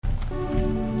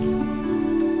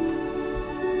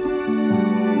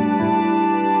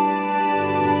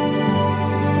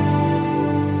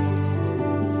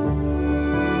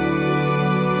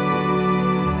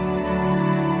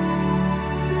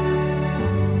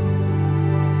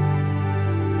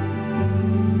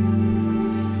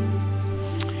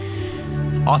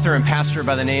Author and pastor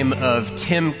by the name of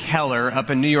Tim Keller up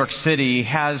in New York City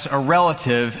has a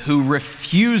relative who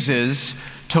refuses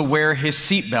to wear his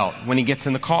seatbelt when he gets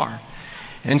in the car.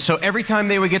 And so every time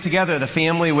they would get together, the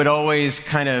family would always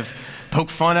kind of poke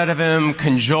fun out of him,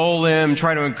 cajole him,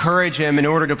 try to encourage him in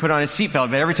order to put on his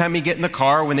seatbelt. But every time he'd get in the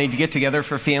car, when they'd get together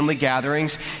for family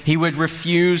gatherings, he would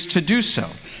refuse to do so.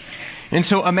 And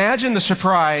so imagine the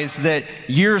surprise that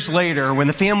years later, when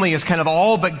the family has kind of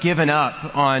all but given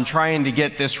up on trying to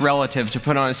get this relative to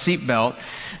put on a seatbelt,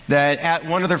 that at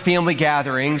one of their family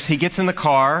gatherings, he gets in the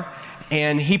car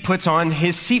and he puts on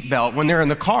his seatbelt when they're in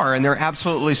the car, and they're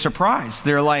absolutely surprised.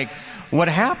 They're like, "What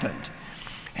happened?"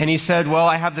 And he said, "Well,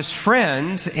 I have this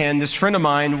friend, and this friend of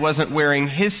mine wasn't wearing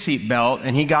his seatbelt,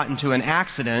 and he got into an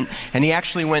accident, and he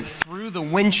actually went through the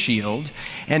windshield,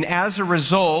 and as a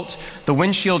result, the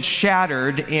windshield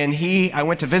shattered, and I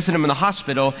went to visit him in the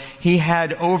hospital. He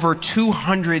had over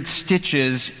 200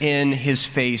 stitches in his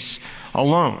face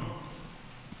alone.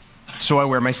 So I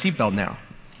wear my seatbelt now."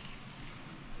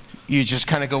 You just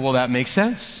kind of go, "Well, that makes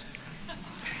sense."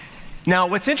 Now,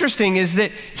 what's interesting is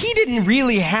that he didn't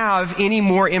really have any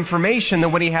more information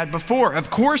than what he had before. Of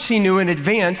course, he knew in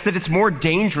advance that it's more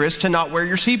dangerous to not wear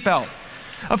your seatbelt.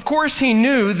 Of course, he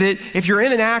knew that if you're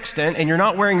in an accident and you're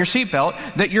not wearing your seatbelt,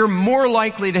 that you're more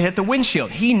likely to hit the windshield.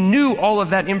 He knew all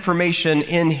of that information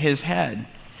in his head.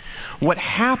 What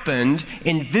happened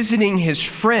in visiting his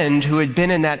friend who had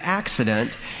been in that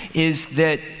accident is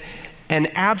that an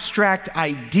abstract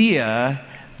idea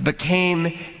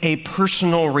became a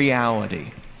personal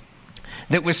reality.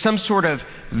 That was some sort of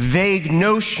vague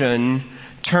notion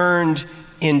turned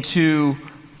into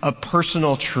a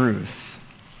personal truth.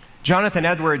 Jonathan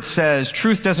Edwards says,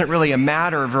 truth doesn't really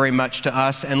matter very much to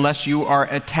us unless you are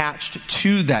attached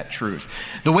to that truth.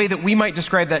 The way that we might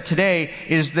describe that today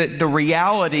is that the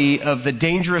reality of the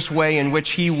dangerous way in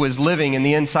which he was living in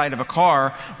the inside of a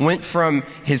car went from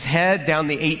his head down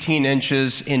the 18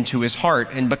 inches into his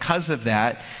heart. And because of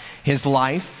that, his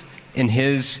life and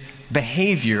his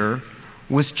behavior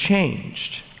was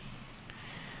changed.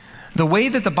 The way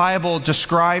that the Bible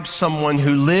describes someone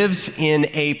who lives in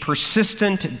a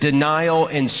persistent denial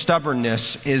and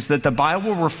stubbornness is that the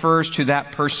Bible refers to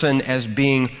that person as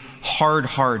being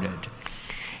hard-hearted.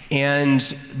 And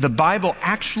the Bible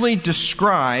actually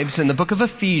describes, in the book of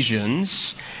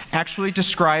Ephesians,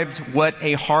 described what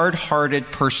a hard-hearted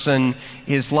person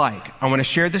is like. I want to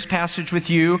share this passage with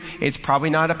you. It's probably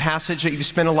not a passage that you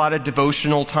spend a lot of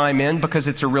devotional time in because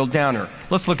it's a real downer.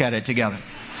 Let's look at it together.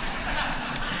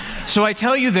 "So I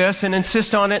tell you this and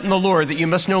insist on it in the Lord, that you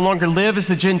must no longer live as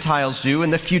the Gentiles do in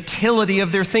the futility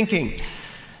of their thinking.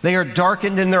 They are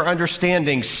darkened in their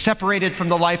understanding, separated from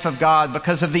the life of God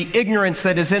because of the ignorance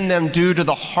that is in them due to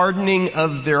the hardening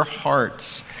of their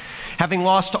hearts. Having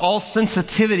lost all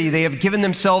sensitivity, they have given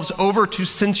themselves over to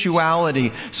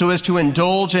sensuality so as to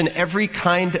indulge in every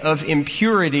kind of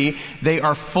impurity. They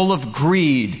are full of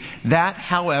greed. That,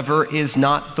 however, is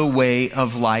not the way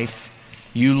of life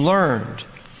you learned."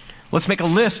 Let's make a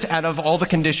list out of all the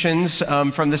conditions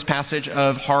from this passage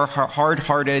of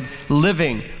hard-hearted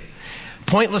living.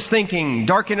 Pointless thinking,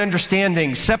 darkened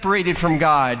understanding, separated from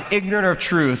God, ignorant of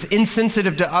truth,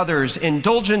 insensitive to others,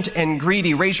 indulgent and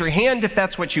greedy. Raise your hand if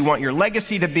that's what you want your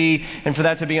legacy to be and for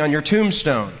that to be on your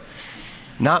tombstone.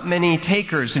 Not many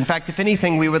takers. In fact, if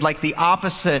anything, we would like the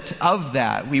opposite of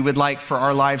that. We would like for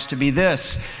our lives to be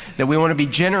this, that we want to be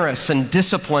generous and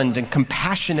disciplined and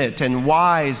compassionate and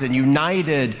wise and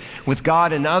united with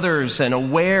God and others and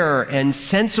aware and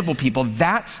sensible people.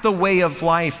 That's the way of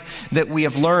life that we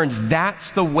have learned.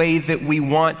 That's the way that we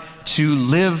want to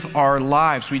live our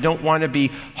lives. We don't want to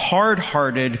be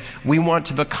hard-hearted. We want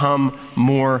to become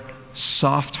more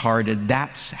soft-hearted.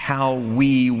 That's how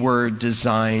we were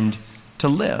designed to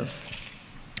live.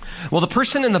 Well, the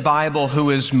person in the Bible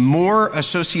who is more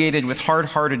associated with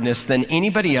hard-heartedness than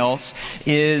anybody else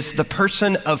is the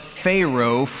person of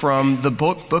Pharaoh from the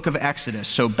book of Exodus.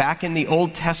 So back in the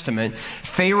Old Testament,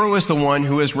 Pharaoh is the one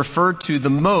who is referred to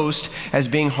the most as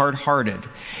being hard-hearted.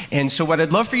 And so what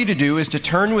I'd love for you to do is to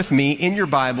turn with me in your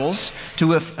Bibles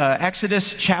to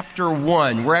Exodus chapter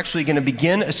 1. We're actually going to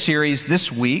begin a series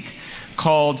this week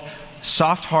called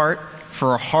Soft Heart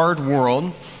for a Hard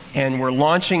World. And we're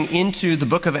launching into the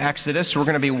book of Exodus. We're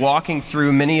going to be walking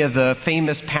through many of the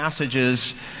famous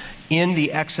passages in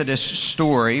the Exodus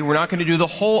story. We're not going to do the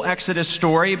whole Exodus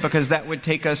story because that would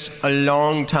take us a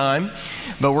long time.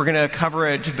 But we're going to cover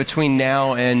it between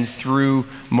now and through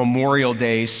Memorial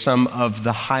Day, some of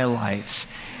the highlights.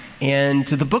 And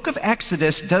the book of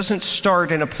Exodus doesn't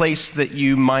start in a place that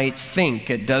you might think.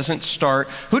 It doesn't start...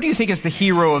 Who do you think is the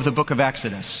hero of the book of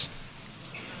Exodus?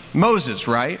 Moses,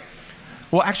 right?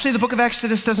 Well, actually, the book of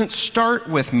Exodus doesn't start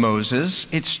with Moses.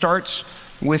 It starts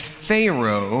with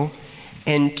Pharaoh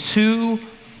and two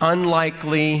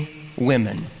unlikely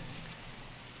women.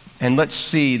 And let's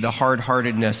see the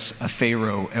hard-heartedness of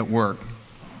Pharaoh at work.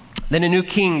 Then a new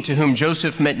king to whom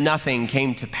Joseph meant nothing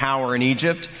came to power in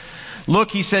Egypt.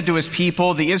 Look, he said to his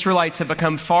people, the Israelites have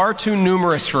become far too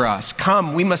numerous for us.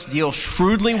 Come, we must deal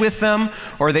shrewdly with them,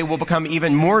 or they will become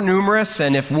even more numerous.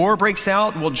 And if war breaks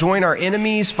out, we'll join our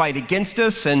enemies, fight against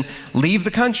us, and leave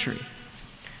the country.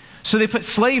 So they put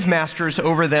slave masters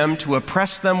over them to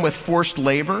oppress them with forced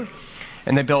labor.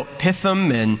 And they built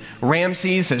Pithom and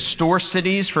Ramses as store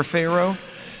cities for Pharaoh.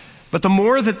 But the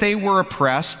more that they were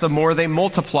oppressed, the more they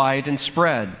multiplied and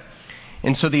spread.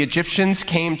 And so the Egyptians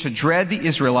came to dread the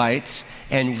Israelites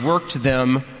and worked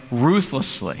them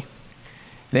ruthlessly.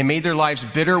 They made their lives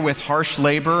bitter with harsh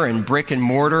labor and brick and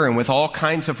mortar and with all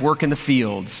kinds of work in the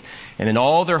fields. And in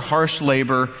all their harsh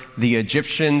labor, the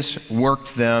Egyptians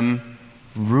worked them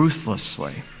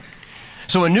ruthlessly.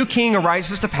 So a new king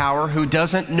arises to power who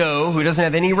doesn't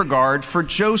have any regard for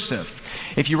Joseph.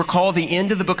 If you recall the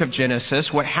end of the book of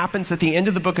Genesis, what happens at the end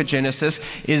of the book of Genesis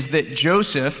is that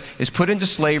Joseph is put into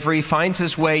slavery, finds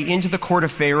his way into the court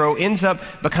of Pharaoh, ends up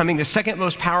becoming the second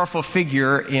most powerful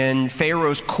figure in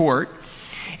Pharaoh's court.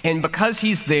 And because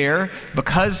he's there,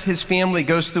 because his family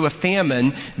goes through a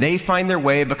famine, they find their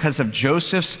way, because of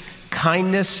Joseph's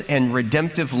kindness and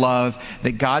redemptive love,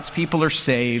 that God's people are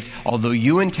saved. Although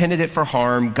you intended it for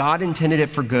harm, God intended it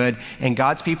for good, and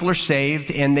God's people are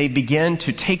saved, and they begin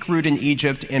to take root in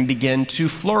Egypt and begin to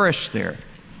flourish there.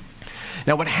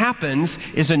 Now what happens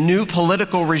is a new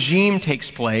political regime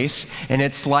takes place, and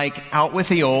it's like out with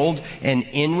the old and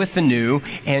in with the new.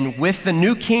 And with the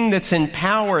new king that's in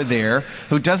power there,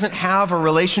 who doesn't have a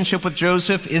relationship with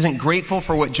Joseph, isn't grateful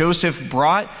for what Joseph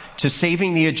brought to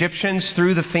saving the Egyptians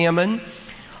through the famine,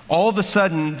 all of a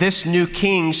sudden this new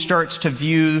king starts to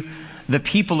view the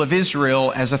people of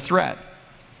Israel as a threat.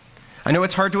 I know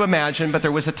it's hard to imagine, but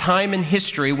there was a time in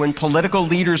history when political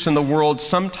leaders in the world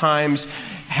sometimes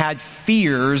had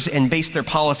fears and based their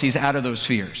policies out of those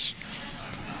fears.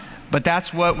 But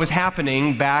that's what was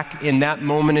happening back in that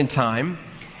moment in time.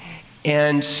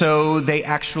 And so they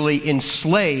actually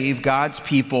enslaved God's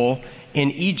people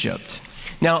in Egypt.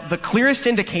 Now, the clearest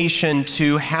indication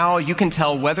to how you can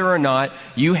tell whether or not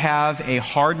you have a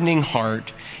hardening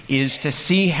heart is to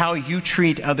see how you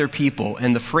treat other people.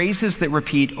 And the phrases that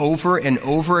repeat over and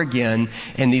over again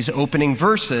in these opening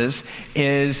verses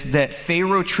is that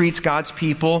Pharaoh treats God's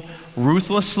people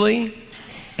ruthlessly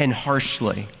and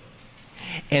harshly.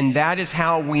 And that is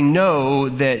how we know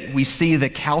that we see the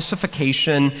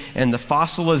calcification and the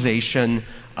fossilization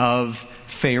of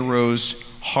Pharaoh's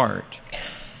heart.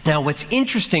 Now, what's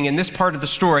interesting in this part of the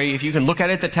story, if you can look at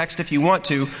it, the text if you want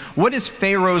to, what is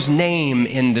Pharaoh's name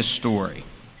in this story?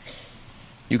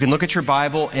 You can look at your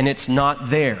Bible and it's not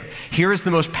there. Here is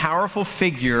the most powerful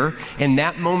figure in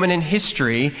that moment in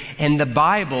history, and the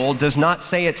Bible does not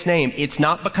say its name. It's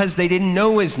not because they didn't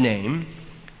know his name.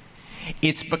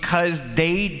 It's because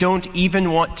they don't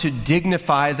even want to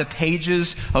dignify the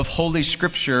pages of Holy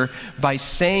Scripture by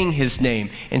saying his name.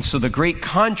 And so the great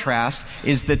contrast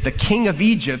is that the king of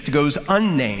Egypt goes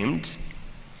unnamed,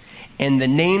 and the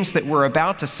names that we're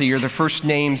about to see are the first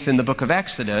names in the book of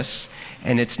Exodus.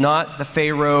 And it's not the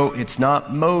Pharaoh, it's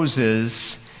not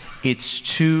Moses, it's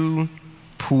two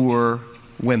poor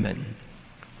women.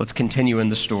 Let's continue in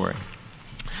the story.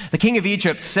 The king of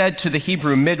Egypt said to the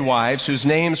Hebrew midwives, whose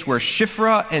names were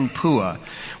Shiphrah and Puah,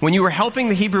 when you are helping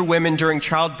the Hebrew women during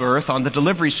childbirth on the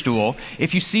delivery stool,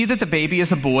 if you see that the baby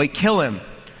is a boy, kill him.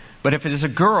 But if it is a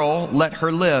girl, let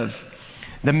her live.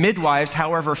 The midwives,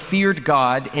 however, feared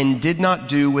God and did not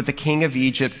do what the king of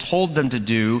Egypt told them to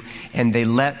do, and they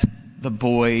let the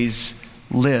boys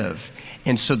live.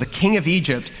 And so the king of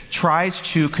Egypt tries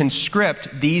to conscript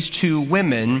these two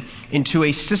women into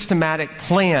a systematic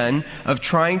plan of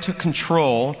trying to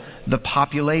control the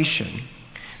population.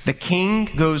 The king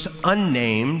goes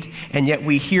unnamed, and yet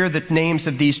we hear the names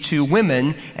of these two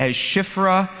women as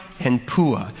Shiphrah and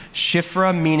Puah.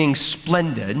 Shiphrah meaning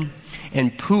splendid,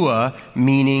 and Puah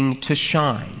meaning to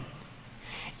shine.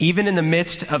 Even in the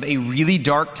midst of a really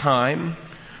dark time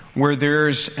where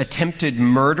there's attempted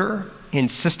murder in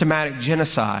systematic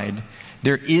genocide,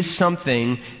 there is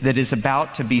something that is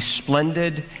about to be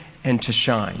splendid and to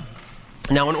shine.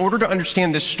 Now, in order to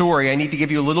understand this story, I need to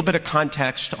give you a little bit of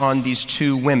context on these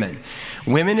two women.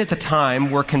 Women at the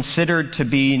time were considered to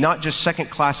be not just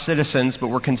second-class citizens, but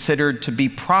were considered to be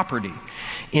property.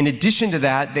 In addition to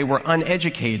that, they were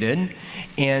uneducated,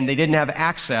 and they didn't have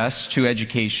access to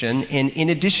education. And in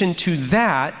addition to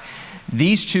that,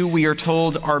 These two, we are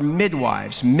told, are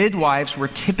midwives. Midwives were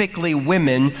typically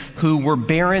women who were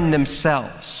barren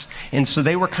themselves. And so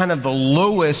they were kind of the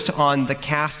lowest on the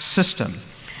caste system.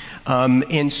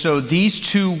 And so these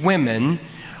two women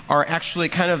are actually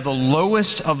kind of the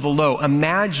lowest of the low.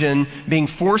 Imagine being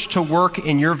forced to work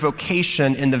in your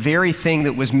vocation in the very thing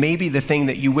that was maybe the thing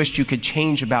that you wished you could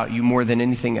change about you more than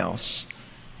anything else.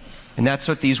 And that's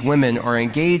what these women are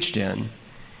engaged in.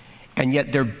 And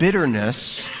yet their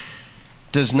bitterness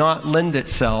does not lend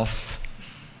itself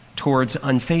towards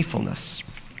unfaithfulness.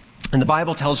 And the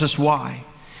Bible tells us why.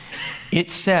 It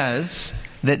says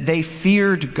that they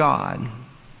feared God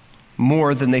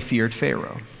more than they feared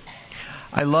Pharaoh.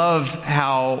 I love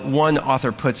how one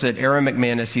author puts it, Aaron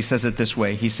McManus. He says it this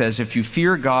way. He says, if you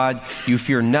fear God, you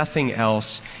fear nothing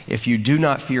else. If you do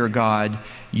not fear God,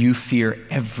 you fear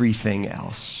everything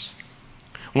else.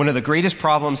 One of the greatest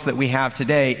problems that we have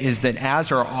today is that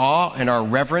as our awe and our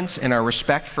reverence and our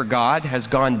respect for God has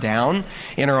gone down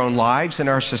in our own lives and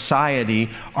our society,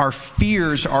 our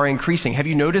fears are increasing. Have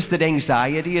you noticed that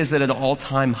anxiety is at an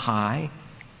all-time high?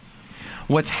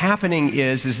 What's happening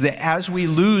is that as we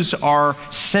lose our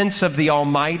sense of the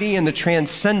Almighty and the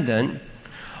transcendent,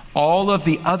 all of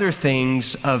the other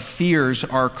things of fears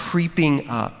are creeping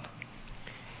up.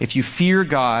 If you fear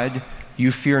God,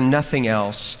 you fear nothing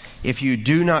else. If you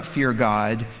do not fear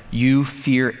God, you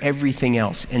fear everything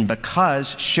else. And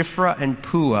because Shiphrah and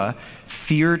Puah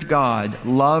feared God,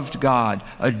 loved God,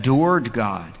 adored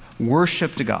God,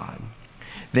 worshiped God,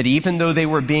 that even though they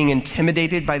were being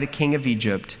intimidated by the king of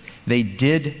Egypt, they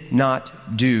did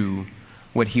not do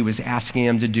what he was asking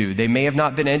them to do. They may have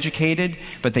not been educated,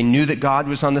 but they knew that God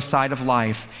was on the side of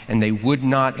life, and they would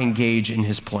not engage in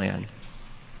his plan.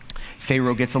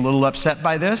 Pharaoh gets a little upset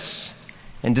by this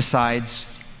and decides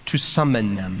to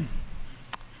summon them.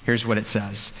 Here's what it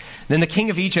says. Then the king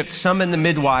of Egypt summoned the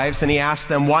midwives, and he asked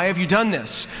them, "Why have you done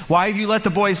this? Why have you let the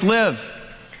boys live?"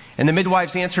 And the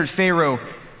midwives answered Pharaoh,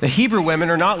 "The Hebrew women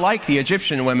are not like the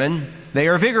Egyptian women. They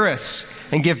are vigorous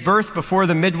and give birth before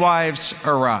the midwives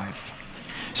arrive."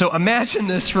 So imagine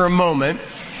this for a moment.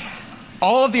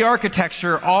 All of the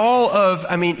architecture,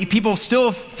 people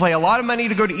still pay a lot of money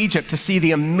to go to Egypt to see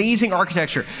the amazing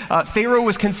architecture. Pharaoh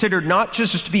was considered not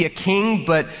just to be a king,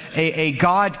 but a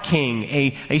god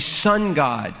king, a sun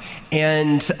god.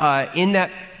 And in that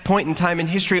point in time in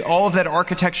history, all of that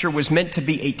architecture was meant to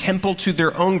be a temple to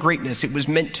their own greatness. It was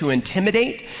meant to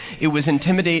intimidate. It was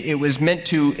meant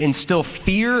to instill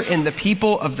fear in the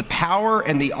people of the power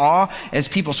and the awe as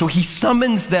people. So he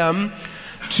summons them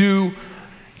to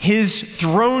his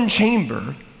throne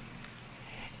chamber.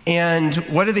 And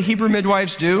what do the Hebrew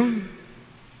midwives do?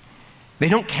 They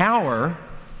don't cower.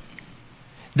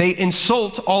 They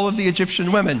insult all of the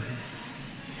Egyptian women.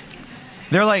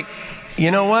 They're like, you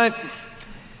know what?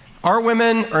 Our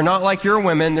women are not like your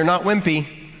women. They're not wimpy.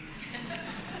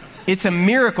 It's a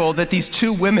miracle that these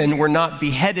two women were not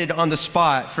beheaded on the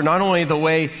spot for not only the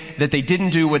way that they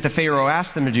didn't do what the Pharaoh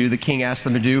asked them to do, the king asked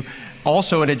them to do,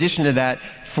 also in addition to that,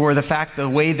 for the fact the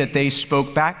way that they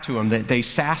spoke back to him, that they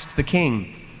sassed the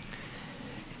king.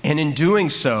 And in doing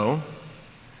so,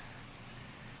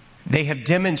 they have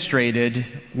demonstrated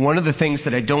one of the things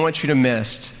that I don't want you to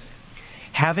miss.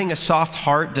 Having a soft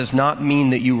heart does not mean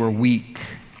that you are weak.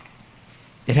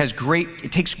 It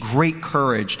takes great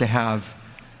courage to have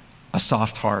a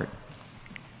soft heart.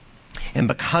 And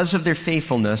because of their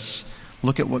faithfulness,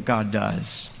 look at what God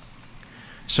does.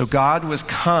 So God was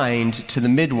kind to the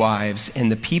midwives,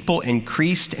 and the people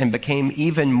increased and became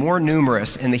even more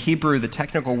numerous. In the Hebrew, the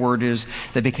technical word is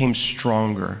they became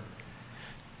stronger.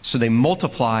 So they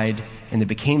multiplied and they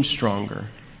became stronger.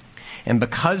 And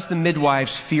because the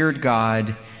midwives feared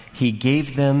God, he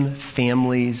gave them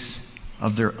families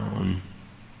of their own.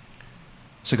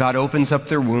 So God opens up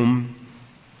their womb,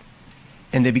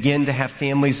 and they begin to have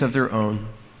families of their own.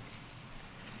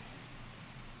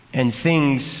 And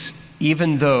things,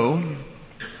 even though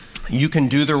you can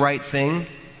do the right thing,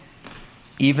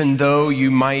 even though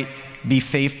you might be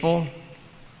faithful,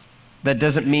 that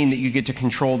doesn't mean that you get to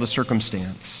control the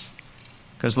circumstance.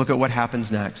 Because look at what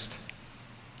happens next.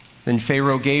 Then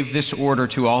Pharaoh gave this order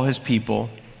to all his people: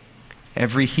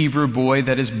 every Hebrew boy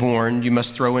that is born you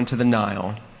must throw into the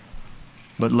Nile,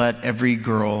 but let every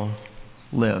girl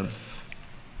live.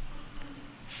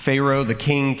 Pharaoh, the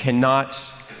king, cannot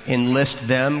enlist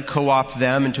them, co-opt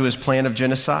them into his plan of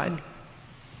genocide,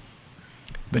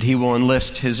 but he will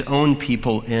enlist his own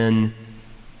people in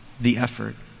the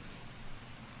effort.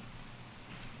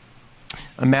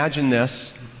 Imagine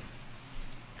this.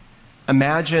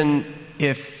 Imagine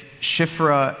if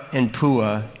Shiphrah and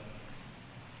Puah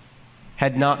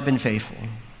had not been faithful.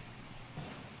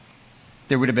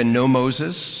 there would have been no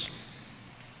Moses.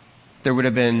 There would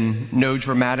have been no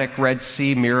dramatic Red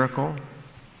Sea miracle.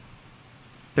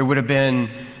 There would have been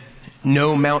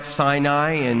no Mount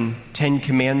Sinai and 10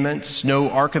 Commandments, no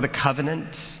Ark of the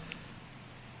Covenant,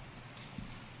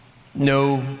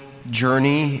 no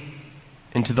journey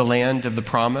into the land of the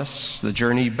promise, the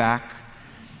journey back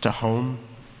to home.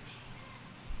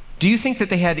 Do you think that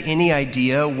they had any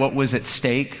idea what was at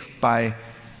stake by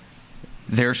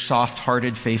their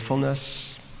soft-hearted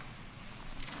faithfulness?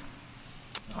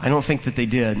 I don't think that they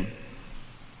did.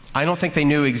 I don't think they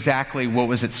knew exactly what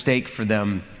was at stake for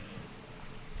them.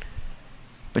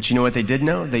 But you know what they did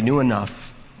know? They knew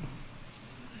enough.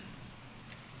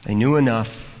 They knew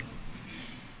enough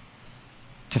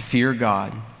to fear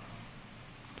God,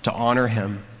 to honor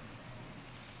Him,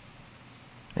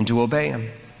 and to obey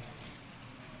Him,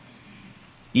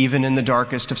 even in the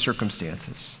darkest of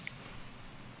circumstances.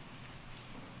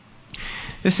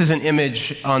 This is an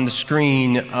image on the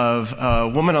screen of a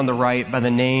woman on the right by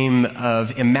the name of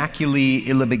Immaculée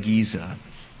Ilibagiza.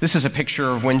 This is a picture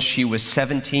of when she was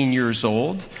 17 years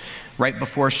old, right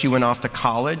before she went off to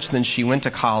college. Then she went to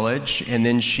college, and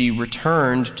then she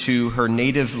returned to her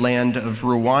native land of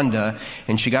Rwanda,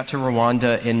 and she got to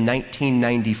Rwanda in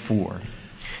 1994.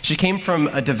 She came from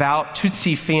a devout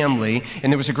Tutsi family,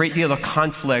 and there was a great deal of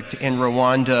conflict in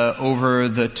Rwanda over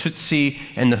the Tutsi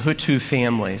and the Hutu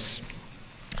families.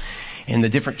 And the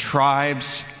different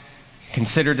tribes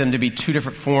considered them to be two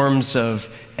different forms of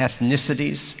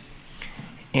ethnicities.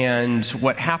 And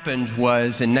what happened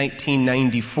was in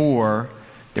 1994,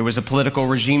 there was a political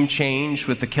regime change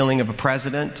with the killing of a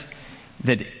president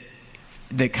that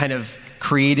kind of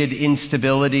created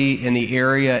instability in the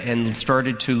area and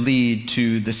started to lead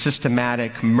to the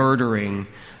systematic murdering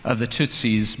of the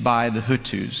Tutsis by the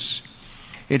Hutus.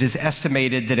 It is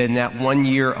estimated that in that 1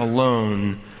 year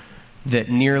alone,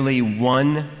 that nearly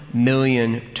 1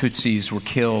 million Tutsis were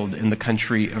killed in the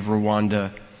country of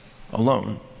Rwanda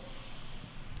alone.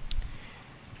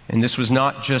 And this was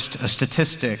not just a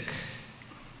statistic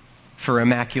for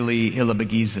Immaculée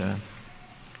Ilibagiza.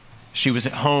 She was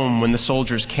at home when the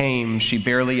soldiers came. She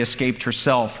barely escaped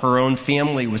herself. Her own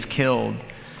family was killed.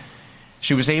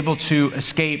 She was able to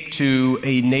escape to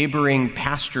a neighboring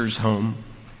pastor's home.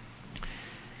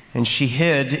 And she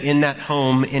hid in that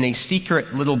home in a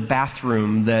secret little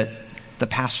bathroom that the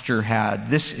pastor had.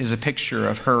 This is a picture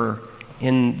of her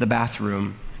in the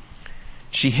bathroom.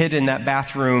 She hid in that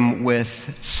bathroom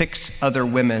with 6 other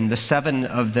women. The 7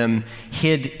 of them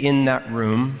hid in that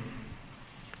room,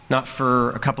 not for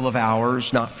a couple of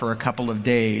hours, not for a couple of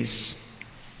days,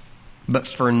 but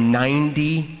for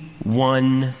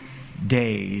 91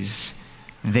 days,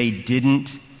 they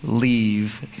didn't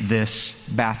leave this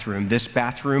bathroom. This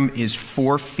bathroom is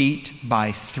 4 feet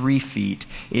by 3 feet.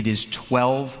 It is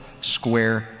 12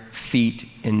 square feet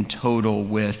in total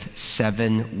with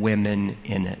 7 women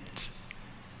in it.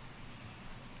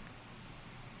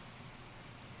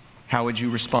 How would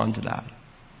you respond to that?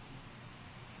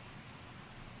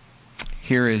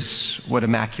 Here is what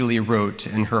Immaculée wrote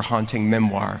in her haunting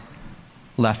memoir,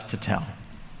 Left to Tell.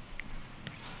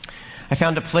 I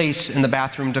found a place in the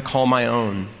bathroom to call my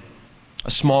own,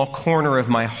 a small corner of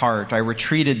my heart. I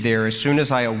retreated there as soon as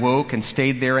I awoke and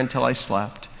stayed there until I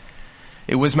slept.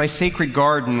 It was my sacred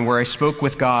garden where I spoke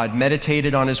with God,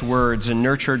 meditated on His words, and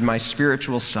nurtured my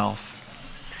spiritual self.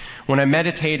 When I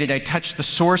meditated, I touched the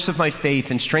source of my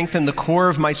faith and strengthened the core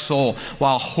of my soul.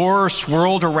 While horror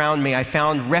swirled around me, I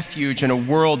found refuge in a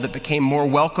world that became more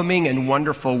welcoming and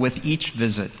wonderful with each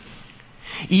visit.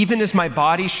 Even as my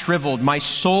body shriveled, my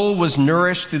soul was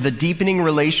nourished through the deepening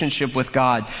relationship with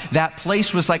God. That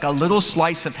place was like a little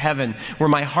slice of heaven where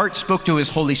my heart spoke to His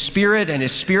Holy Spirit and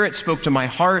His Spirit spoke to my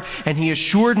heart, and He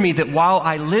assured me that while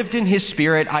I lived in His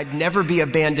Spirit, I'd never be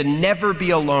abandoned, never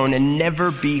be alone, and never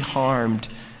be harmed.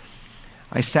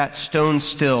 I sat stone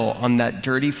still on that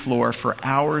dirty floor for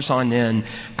hours on end,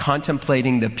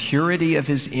 contemplating the purity of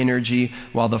His energy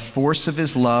while the force of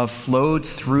His love flowed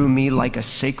through me like a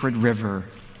sacred river,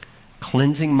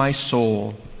 cleansing my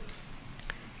soul,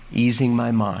 easing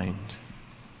my mind.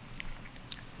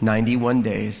 91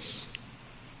 days.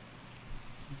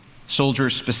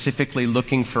 Soldiers specifically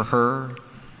looking for her.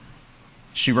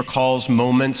 She recalls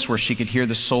moments where she could hear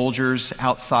the soldiers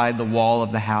outside the wall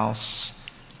of the house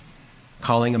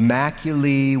calling,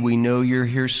 "Immaculée, we know you're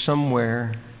here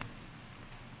somewhere,"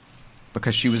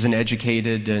 because she was an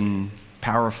educated and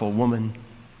powerful woman.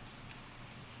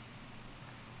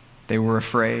 They were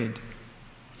afraid.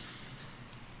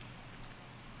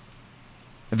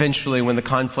 Eventually, when the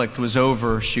conflict was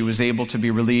over, she was able to be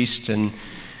released and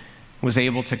was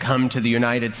able to come to the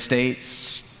United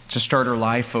States to start her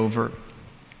life over.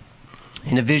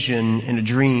 In a vision, in a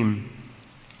dream,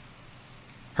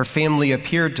 her family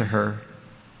appeared to her,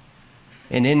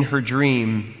 and in her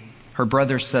dream, her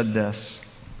brother said this: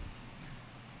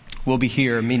 "We'll be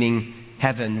here," meaning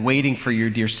heaven, "waiting for you,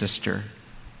 dear sister.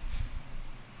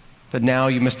 But now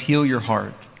you must heal your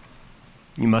heart.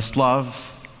 You must love.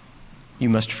 You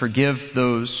must forgive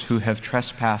those who have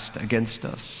trespassed against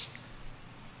us."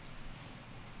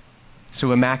 So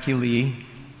Immaculée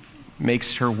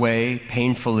makes her way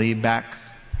painfully back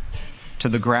to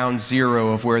the ground zero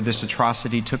of where this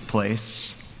atrocity took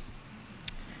place.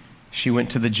 She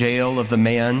went to the jail of the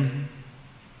man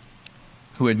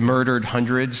who had murdered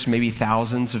hundreds, maybe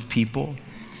thousands of people,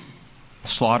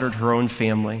 slaughtered her own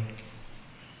family.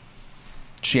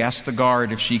 She asked the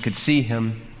guard if she could see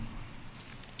him.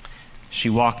 She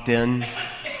walked in.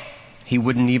 He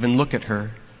wouldn't even look at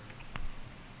her.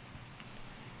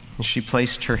 And she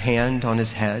placed her hand on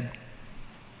his head.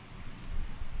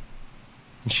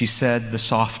 And she said the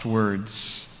soft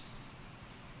words,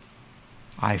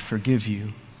 "I forgive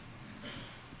you."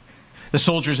 The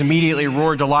soldiers immediately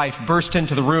roared to life, burst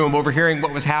into the room, overhearing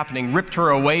what was happening, ripped her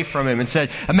away from him and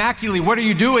said, "Immaculée, what are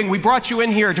you doing? We brought you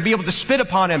in here to be able to spit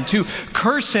upon him, to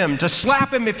curse him, to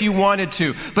slap him if you wanted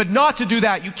to, but not to do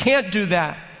that. You can't do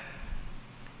that."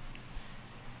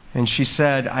 And she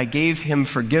said, "I gave him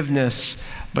forgiveness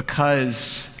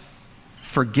because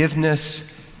forgiveness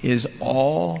is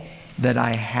all that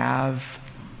I have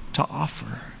to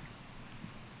offer."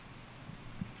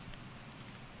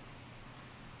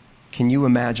 Can you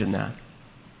imagine that?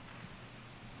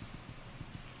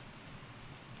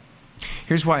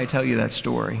 Here's why I tell you that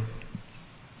story.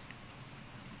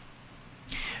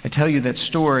 I tell you that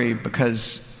story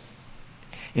because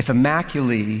if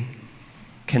Immaculée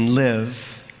can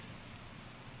live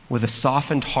with a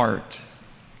softened heart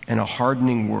in a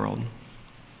hardening world,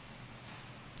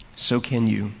 so can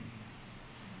you.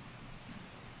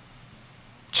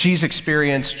 She's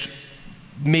experienced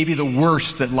maybe the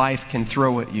worst that life can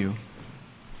throw at you.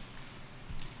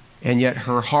 And yet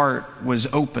her heart was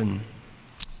open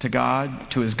to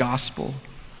God, to His gospel,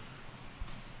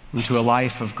 and to a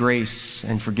life of grace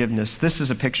and forgiveness. This is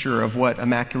a picture of what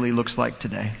Immaculée looks like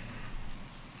today.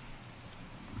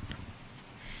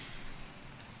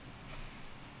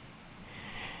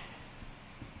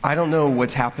 I don't know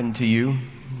what's happened to you,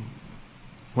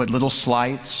 what little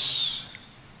slights,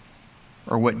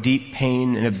 or what deep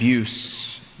pain and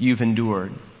abuse you've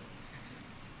endured.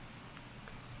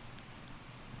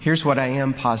 Here's what I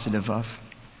am positive of.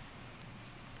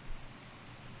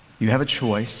 You have a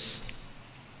choice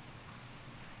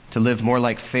to live more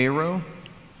like Pharaoh,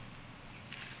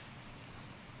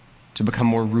 to become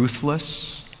more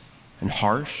ruthless and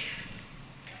harsh,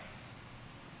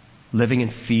 living in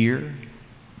fear,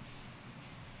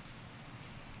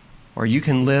 or you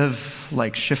can live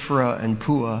like Shiphrah and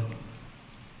Puah,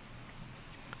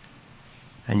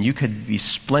 and you could be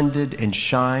splendid and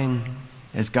shine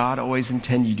as God always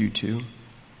intended you to.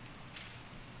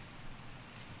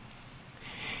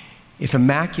 If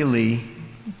Immaculée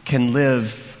can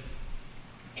live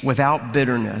without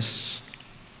bitterness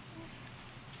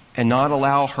and not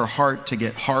allow her heart to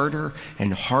get harder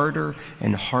and harder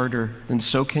and harder, then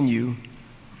so can you,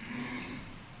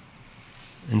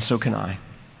 and so can I.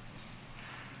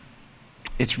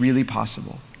 It's really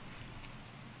possible.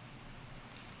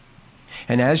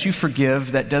 And as you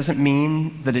forgive, that doesn't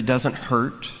mean that it doesn't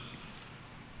hurt.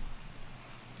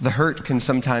 The hurt can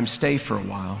sometimes stay for a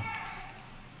while.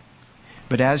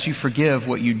 But as you forgive,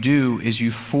 what you do is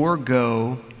you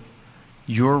forego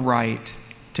your right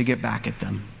to get back at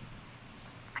them,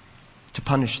 to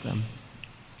punish them.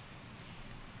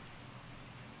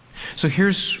 So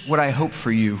here's what I hope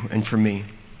for you and for me.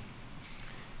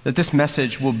 That this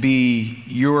message will be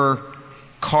your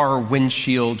car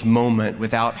windshield moment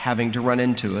without having to run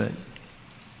into it.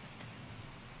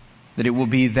 That it will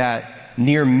be that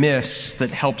near miss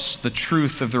that helps the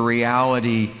truth of the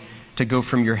reality to go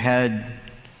from your head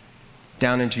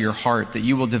down into your heart. That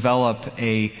you will develop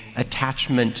an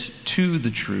attachment to the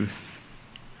truth.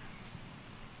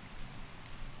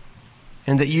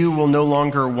 And that you will no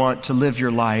longer want to live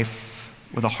your life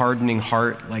with a hardening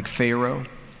heart like Pharaoh.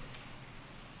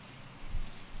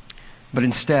 But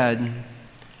instead,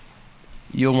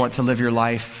 you'll want to live your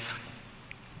life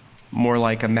more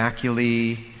like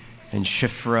Immaculée and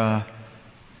Shiphrah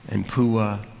and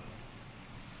Puah.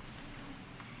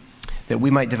 That we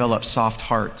might develop soft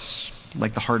hearts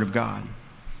like the heart of God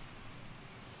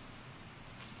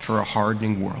for a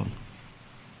hardening world.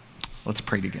 Let's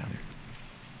pray together.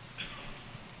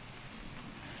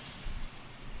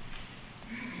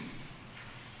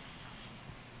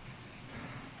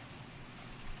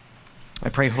 I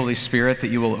pray, Holy Spirit, that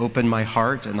you will open my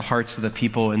heart and the hearts of the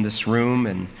people in this room,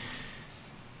 and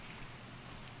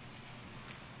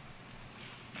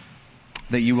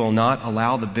that you will not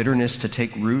allow the bitterness to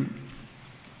take root.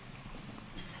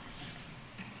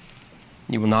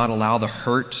 You will not allow the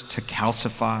hurt to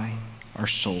calcify our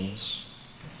souls.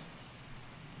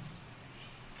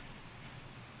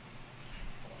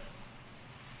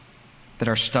 That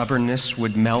our stubbornness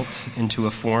would melt into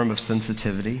a form of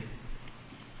sensitivity.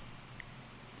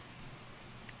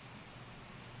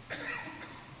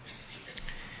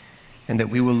 And that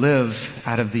we will live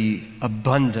out of the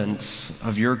abundance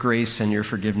of your grace and your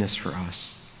forgiveness for us.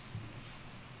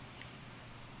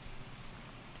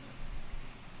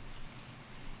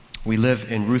 We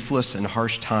live in ruthless and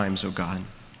harsh times, O God.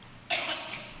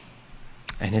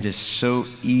 And it is so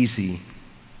easy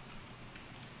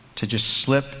to just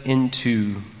slip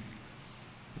into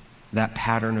that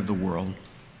pattern of the world.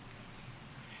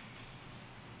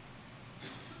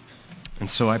 And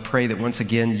so I pray that once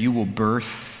again you will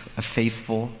birth a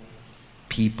faithful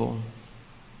people.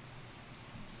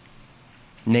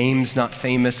 Names not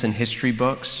famous in history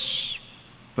books,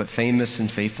 but famous in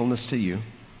faithfulness to you.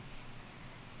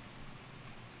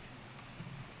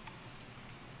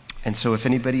 And so if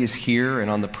anybody is here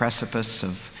and on the precipice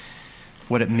of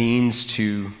what it means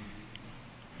to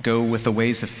go with the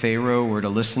ways of Pharaoh or to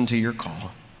listen to your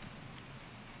call,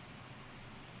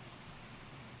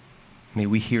 may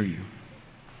we hear you.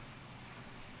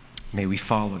 May we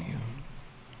follow you.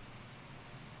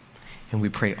 And we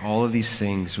pray all of these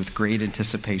things with great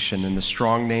anticipation in the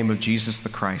strong name of Jesus the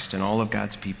Christ, and all of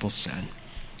God's people said.